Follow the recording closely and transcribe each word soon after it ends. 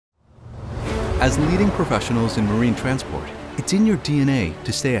As leading professionals in marine transport, it's in your DNA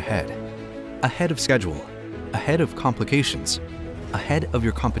to stay ahead. Ahead of schedule, ahead of complications, ahead of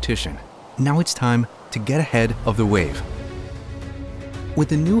your competition. Now it's time to get ahead of the wave. With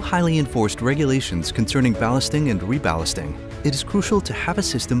the new highly enforced regulations concerning ballasting and reballasting, it is crucial to have a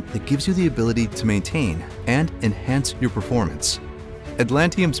system that gives you the ability to maintain and enhance your performance.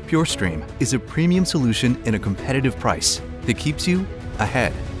 Atlantium's Purestream is a premium solution in a competitive price that keeps you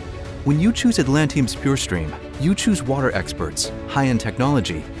ahead. When you choose Atlantium's Purestream, you choose water experts, high-end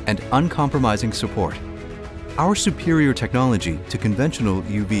technology, and uncompromising support. Our superior technology to conventional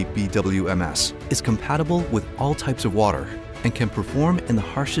UV BWMS is compatible with all types of water and can perform in the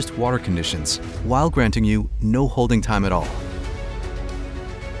harshest water conditions while granting you no holding time at all.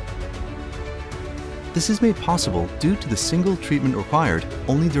 This is made possible due to the single treatment required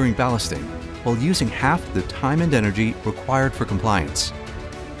only during ballasting, while using half the time and energy required for compliance.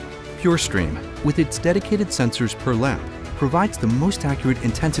 Purestream, with its dedicated sensors per lamp, provides the most accurate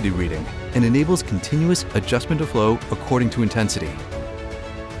intensity reading and enables continuous adjustment of flow according to intensity.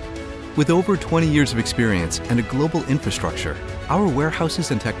 With over 20 years of experience and a global infrastructure, our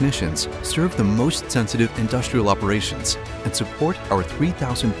warehouses and technicians serve the most sensitive industrial operations and support our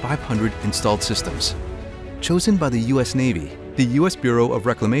 3,500 installed systems. Chosen by the U.S. Navy, the U.S. Bureau of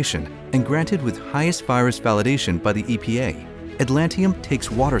Reclamation, and granted with highest virus validation by the EPA, Atlantium takes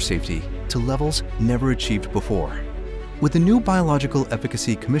water safety to levels never achieved before. With the new biological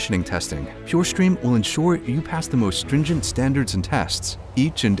efficacy commissioning testing, Purestream will ensure you pass the most stringent standards and tests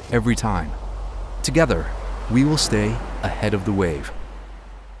each and every time. Together, we will stay ahead of the wave.